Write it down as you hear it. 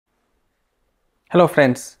Hello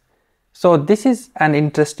friends. So this is an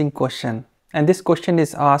interesting question, and this question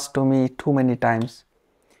is asked to me too many times.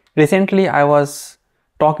 Recently I was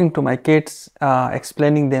talking to my kids,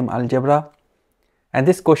 explaining them algebra, and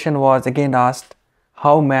this question was again asked,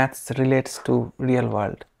 how maths relates to real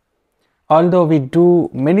world. Although we do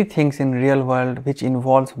many things in real world which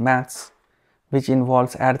involves maths, which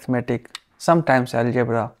involves arithmetic, sometimes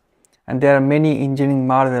algebra, and there are many engineering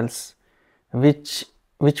marvels which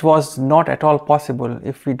was not at all possible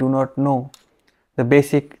if we do not know the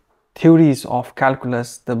basic theories of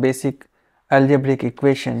calculus, the basic algebraic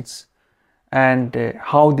equations, and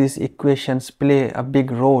how these equations play a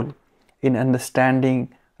big role in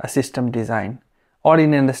understanding a system design or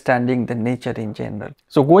in understanding the nature in general.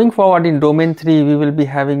 So going forward in domain 3, we will be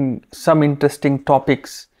having some interesting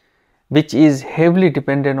topics which is heavily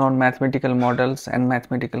dependent on mathematical models and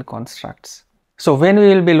mathematical constructs. So when we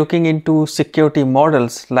will be looking into security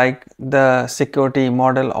models like the security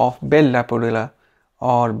model of Bell-La-Padula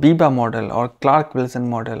or Biba model or Clark-Wilson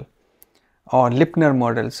model or Lipner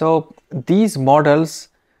model. So these models,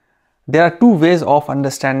 there are two ways of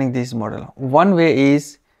understanding this model. One way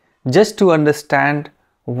is just to understand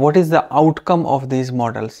what is the outcome of these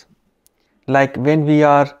models. Like when we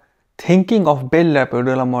are thinking of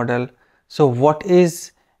Bell-La-Padula model, so what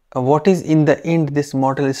is in the end this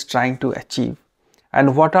model is trying to achieve,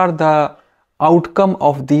 and what are the outcome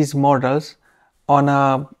of these models on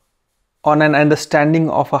an understanding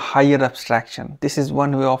of a higher abstraction. This is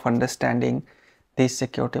one way of understanding these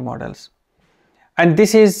security models, and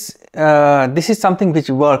this is something which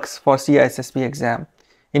works for CISSP exam.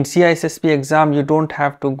 In CISSP exam, you don't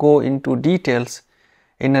have to go into details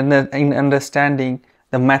in understanding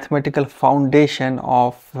the mathematical foundation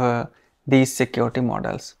of these security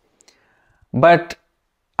models, but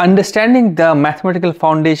understanding the mathematical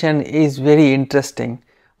foundation is very interesting.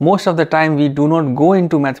 Most of the time we do not go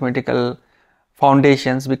into mathematical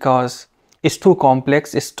foundations because it's too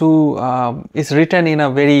complex, it's written in a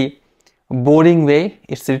very boring way,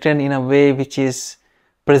 it's written in a way which is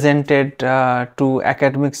presented to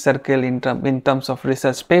academic circle in terms of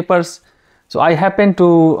research papers. So I happen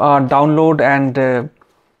to download and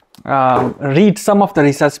read some of the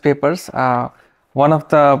research papers. One of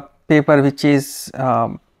the paper which is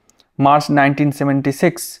March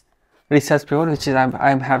 1976 research paper, which is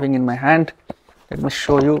I'm having in my hand. Let me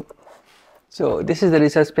show you. So this is the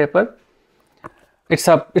research paper.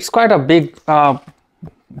 It's quite a big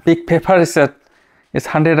paper. It's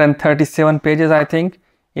 137 pages, I think,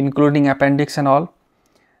 including appendix and all.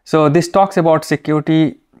 So this talks about secure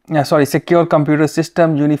computer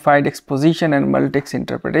system, unified exposition and multi-text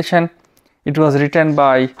interpretation. It was written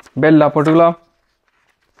by Bell-La-Padula,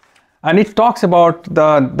 and it talks about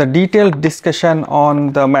the detailed discussion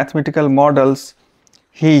on the mathematical models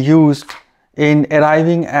he used in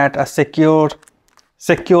arriving at a secure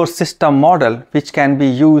system model which can be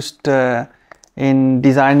used in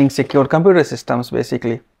designing secure computer systems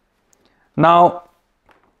basically. Now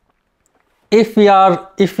if we are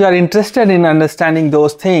interested in understanding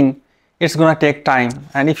those things, it's going to take time,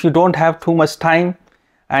 and if you don't have too much time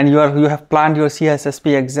and you have planned your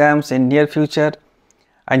CISSP exams in near future,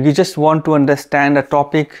 and you just want to understand a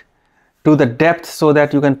topic to the depth so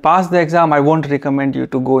that you can pass the exam, I won't recommend you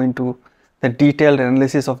to go into the detailed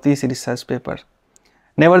analysis of these research papers.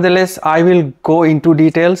 Nevertheless, I will go into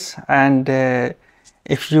details, and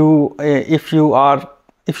if you are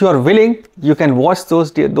willing, you can watch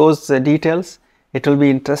those details. It will be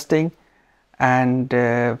interesting, and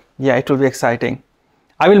yeah, it will be exciting.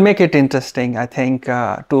 I will make it interesting, I think,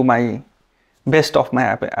 to my best of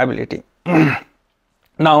my ability.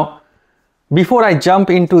 Now, before I jump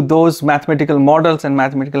into those mathematical models and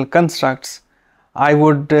mathematical constructs, I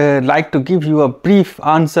would like to give you a brief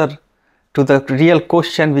answer to the real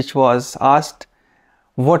question which was asked: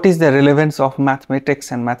 what is the relevance of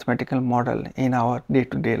mathematics and mathematical model in our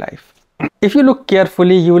day-to-day life? If you look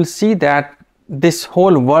carefully, you will see that this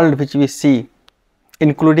whole world which we see,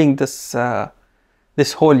 including this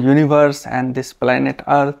whole universe and this planet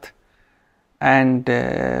Earth, and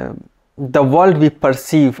the world we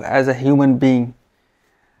perceive as a human being,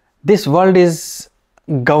 this world is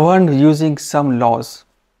governed using some laws,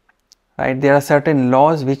 right? There are certain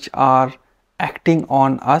laws which are acting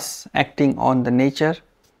on us, acting on the nature,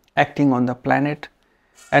 acting on the planet,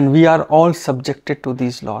 and we are all subjected to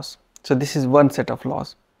these laws. So this is one set of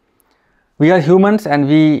laws. We are humans and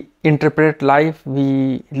we interpret life,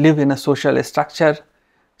 we live in a social structure,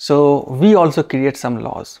 so we also create some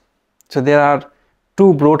laws. So there are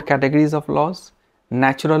two broad categories of laws: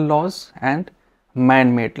 natural laws and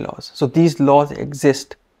man-made laws. So these laws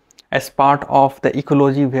exist as part of the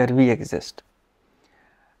ecology where we exist.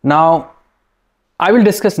 Now, I will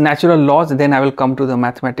discuss natural laws, then I will come to the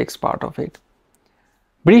mathematics part of it.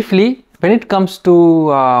 Briefly, when it comes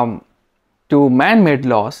to man-made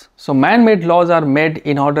laws, so man-made laws are made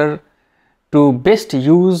in order to best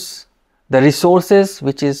use the resources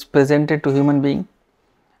which is presented to human being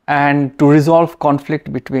and to resolve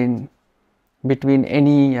conflict between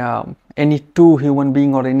any two human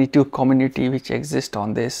being or any two community which exist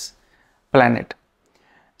on this planet.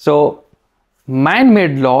 So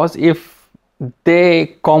man-made laws, if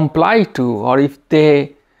they comply to or if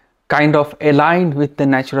they kind of align with the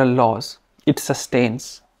natural laws, it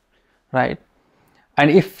sustains, right? And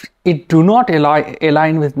if it do not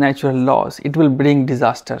align with natural laws, it will bring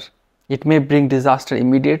disaster. It may bring disaster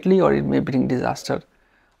immediately or it may bring disaster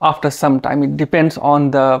after some time. It depends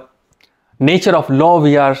on the nature of law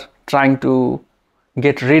we are trying to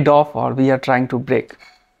get rid of or we are trying to break.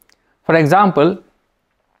 For example,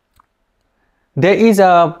 there is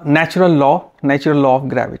a natural law of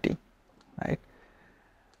gravity, right?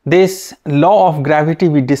 This law of gravity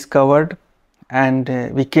we discovered, and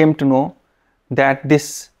we came to know that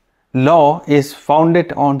this law is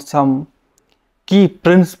founded on some key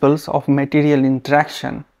principles of material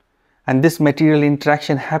interaction, and this material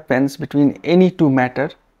interaction happens between any two matter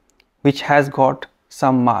which has got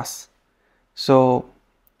some mass. So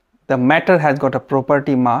the matter has got a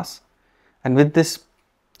property mass, and with this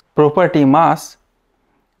property mass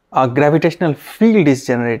a gravitational field is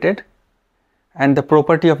generated, and the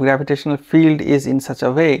property of gravitational field is in such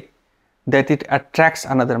a way that it attracts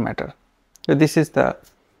another matter. So this is the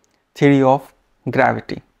theory of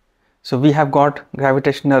gravity. So we have got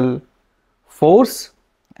gravitational force,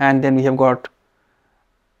 and then we have got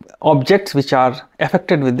objects which are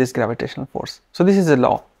affected with this gravitational force. So this is a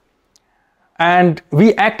law, and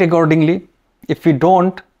we act accordingly. If we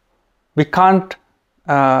don't, we can't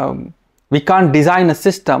design a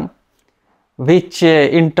system which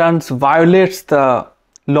in turns violates the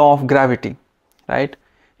law of gravity, right?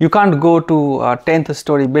 You can't go to a 10th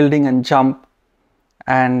story building and jump,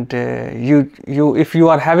 and if you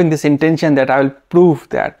are having this intention that I will prove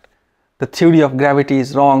that the theory of gravity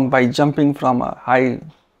is wrong by jumping from a high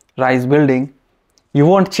rise building, you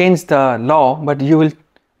won't change the law, but you will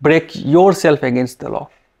break yourself against the law.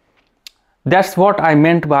 That's what I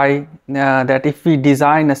meant by that if we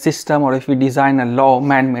design a system or if we design a law,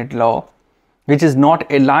 man-made law, which is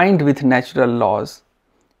not aligned with natural laws,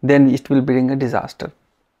 then it will bring a disaster.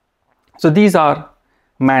 So these are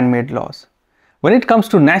man-made laws. When it comes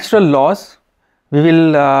to natural laws, we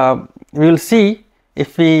will see,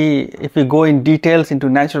 if we go in details into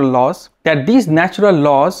natural laws, that these natural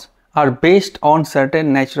laws are based on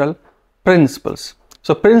certain natural principles.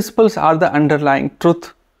 So principles are the underlying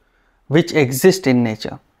truth which exist in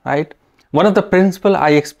nature, right? One of the principles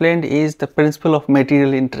I explained is the principle of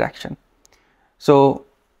material interaction. So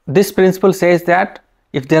this principle says that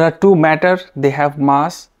if there are two matter, they have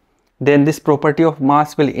mass, then this property of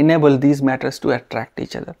mass will enable these matters to attract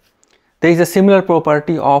each other. There is a similar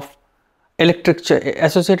property of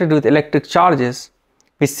associated with electric charges,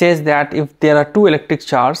 which says that if there are two electric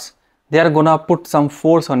charges, they are gonna put some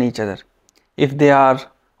force on each other. If they are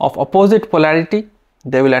of opposite polarity,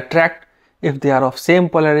 they will attract. If they are of same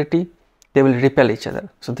polarity, they will repel each other.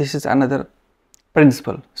 So this is another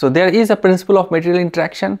principle. So there is a principle of material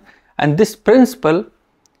interaction, and this principle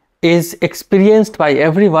is experienced by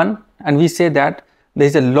everyone, and we say that there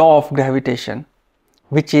is a law of gravitation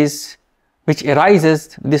which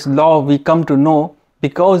arises. This law we come to know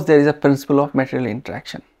because there is a principle of material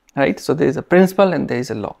interaction, right? So there is a principle and there is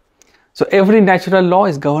a law. So every natural law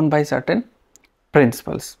is governed by certain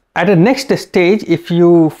principles. At the next stage, if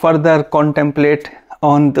you further contemplate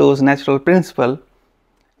on those natural principles,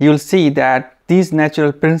 you will see that these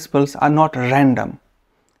natural principles are not random.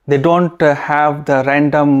 They don't have the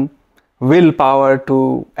random willpower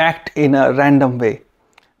to act in a random way.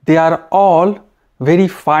 They are all very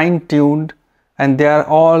fine-tuned, and they are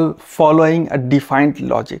all following a defined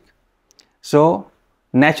logic. So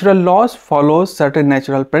natural laws follow certain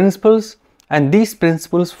natural principles, and these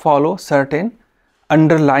principles follow certain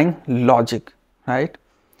underlying logic, right?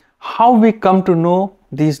 How we come to know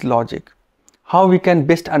these logic, how we can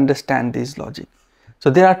best understand these logic. So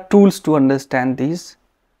there are tools to understand these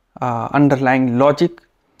underlying logic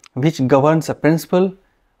which governs a principle,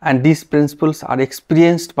 and these principles are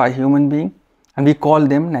experienced by human being, and we call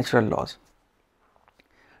them natural laws.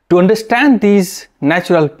 To understand these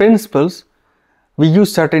natural principles, we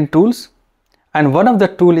use certain tools, and one of the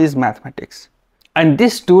tool is mathematics. And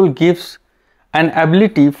this tool gives an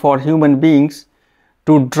ability for human beings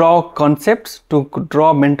to draw concepts, to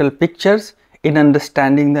draw mental pictures in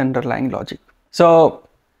understanding the underlying logic. So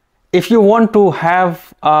if you want to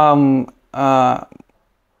have a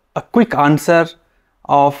quick answer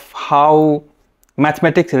of how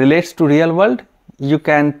mathematics relates to real world, you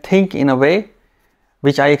can think in a way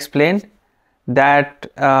which I explained,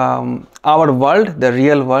 that our world, the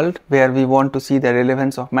real world, where we want to see the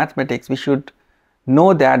relevance of mathematics, we should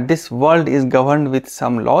know that this world is governed with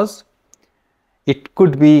some laws. It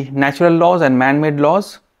could be natural laws and man-made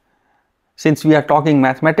laws. Since we are talking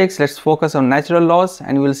mathematics, let's focus on natural laws,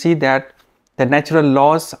 and you will see that the natural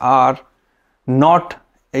laws are not,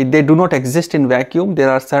 they do not exist in vacuum. There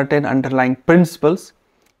are certain underlying principles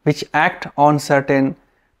which act on certain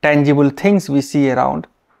tangible things we see around,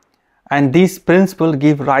 and these principles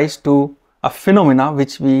give rise to a phenomena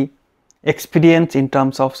which we experience in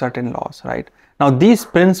terms of certain laws, right? Now these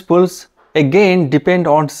principles again depend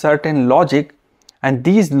on certain logic, and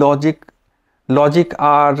these logic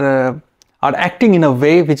are acting in a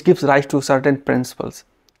way which gives rise to certain principles,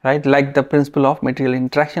 right? Like the principle of material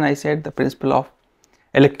interaction, I said, the principle of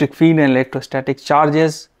electric field and electrostatic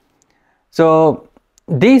charges. So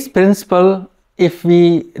these principles, if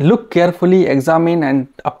we look carefully, examine and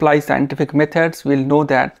apply scientific methods, we'll know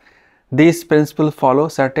that these principles follow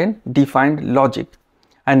certain defined logic,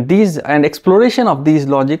 and exploration of these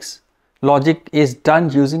logic is done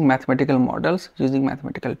using mathematical models, using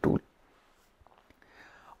mathematical tools.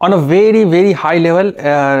 On a very high level,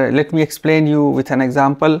 let me explain you with an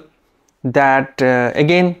example that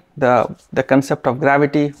again the concept of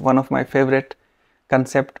gravity, one of my favorite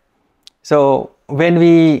concept. So when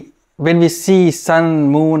we see sun,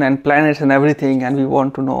 moon and planets and everything, and we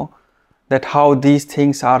want to know that how these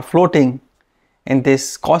things are floating in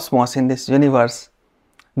this cosmos, in this universe,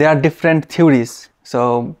 there are different theories.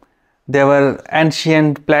 So there were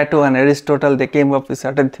ancient Plato and Aristotle, they came up with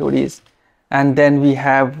certain theories. And then we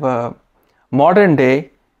have modern day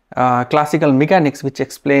classical mechanics, which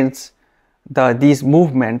explains these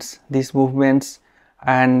movements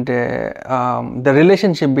and the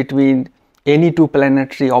relationship between any two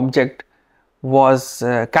planetary object was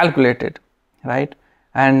calculated, right?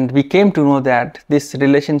 And we came to know that this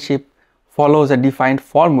relationship follows a defined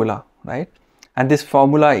formula, right? And this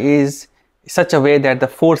formula is such a way that the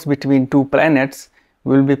force between two planets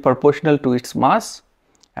will be proportional to its mass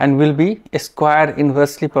and will be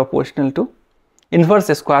inverse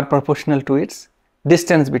square proportional to its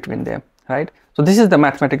distance between them, right? So this is the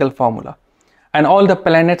mathematical formula, and all the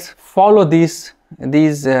planets follow this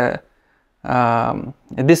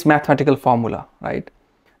mathematical formula, right?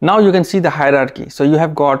 Now you can see the hierarchy. So you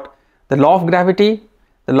have got the law of gravity.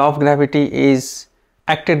 The law of gravity is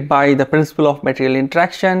acted by the principle of material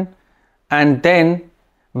interaction, and then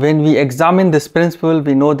when we examine this principle,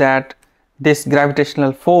 we know that this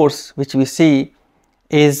gravitational force which we see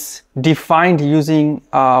is defined using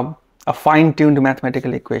a fine-tuned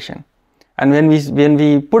mathematical equation. And when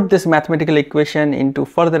we put this mathematical equation into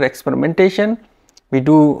further experimentation, we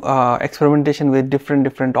do experimentation with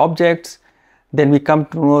different objects, then we come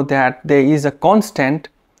to know that there is a constant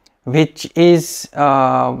which is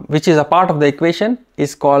a part of the equation,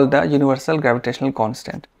 is called the universal gravitational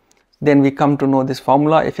constant. Then we come to know this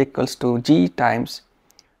formula, F equals to G times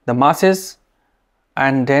the masses,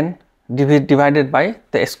 and then divided by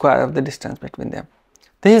the square of the distance between them.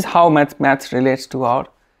 This is how maths relates to our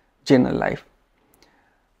general life.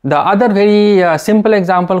 The other very simple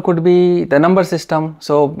example could be the number system.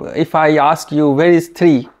 So if I ask you where is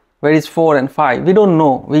 3, where is 4 and 5, we don't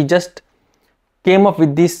know. We just came up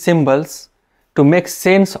with these symbols to make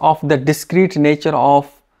sense of the discrete nature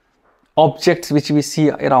of objects which we see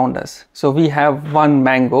around us. So we have one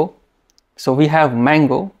mango, so we have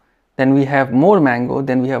mango, then we have more mango,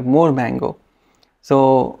 then we have more mango.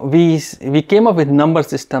 So we came up with number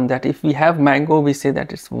system that if we have mango, we say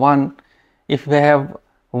that it's 1. If we have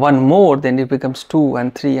one more, then it becomes 2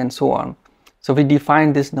 and 3 and so on. So we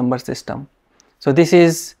define this number system. So this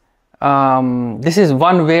is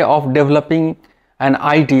one way of developing an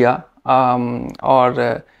idea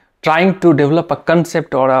or trying to develop a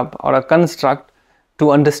concept or a construct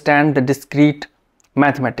to understand the discrete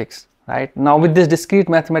mathematics, right? Now with this discrete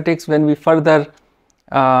mathematics, when we further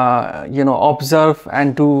observe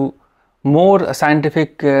and do more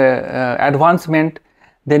scientific advancement,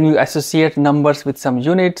 then we associate numbers with some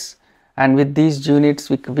units, and with these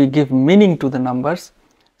units we give meaning to the numbers.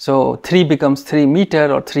 So 3 becomes 3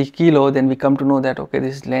 meter or 3 kilo, then we come to know that okay,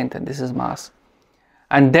 this is length and this is mass.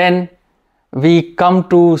 And then we come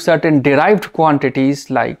to certain derived quantities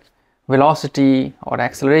like velocity or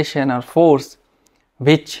acceleration or force,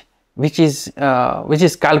 which is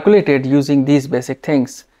calculated using these basic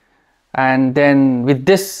things. And then with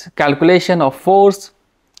this calculation of force,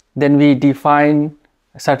 then we define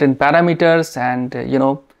certain parameters, and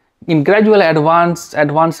in gradual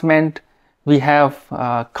advancement we have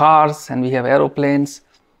cars, and we have aeroplanes,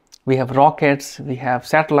 we have rockets, we have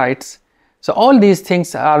satellites. So all these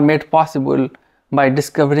things are made possible by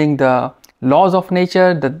discovering the laws of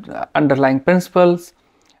nature, the underlying principles,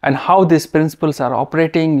 and how these principles are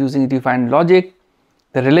operating using defined logic,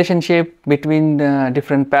 the relationship between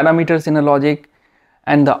different parameters in a logic,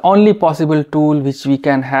 and the only possible tool which we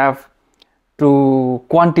can have to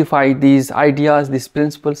quantify these ideas, these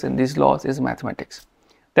principles, and these laws is mathematics.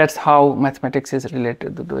 That's how mathematics is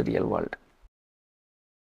related to the real world.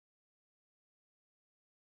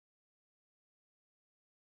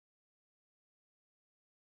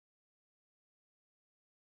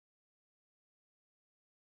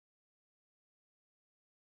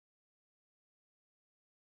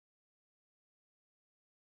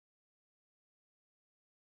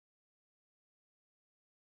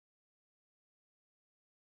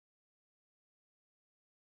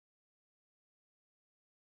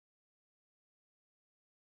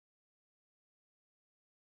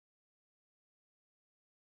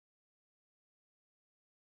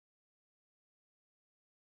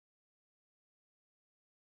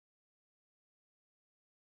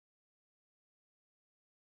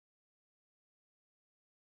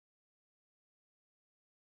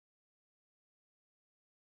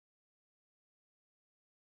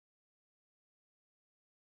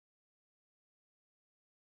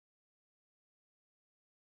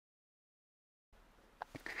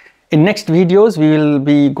 In next videos, we will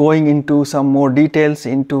be going into some more details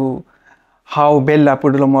into how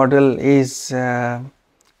Bell-La-Padula model is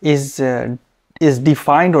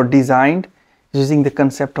defined or designed using the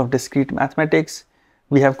concept of discrete mathematics.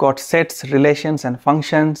 We have got sets, relations, and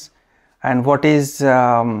functions, and what is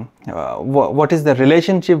the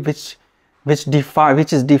relationship which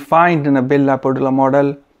is defined in a Bell-La-Padula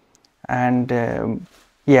model, and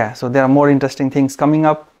yeah, so there are more interesting things coming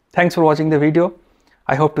up. Thanks for watching the video.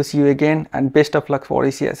 I hope to see you again, and best of luck for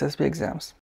CISSP exams.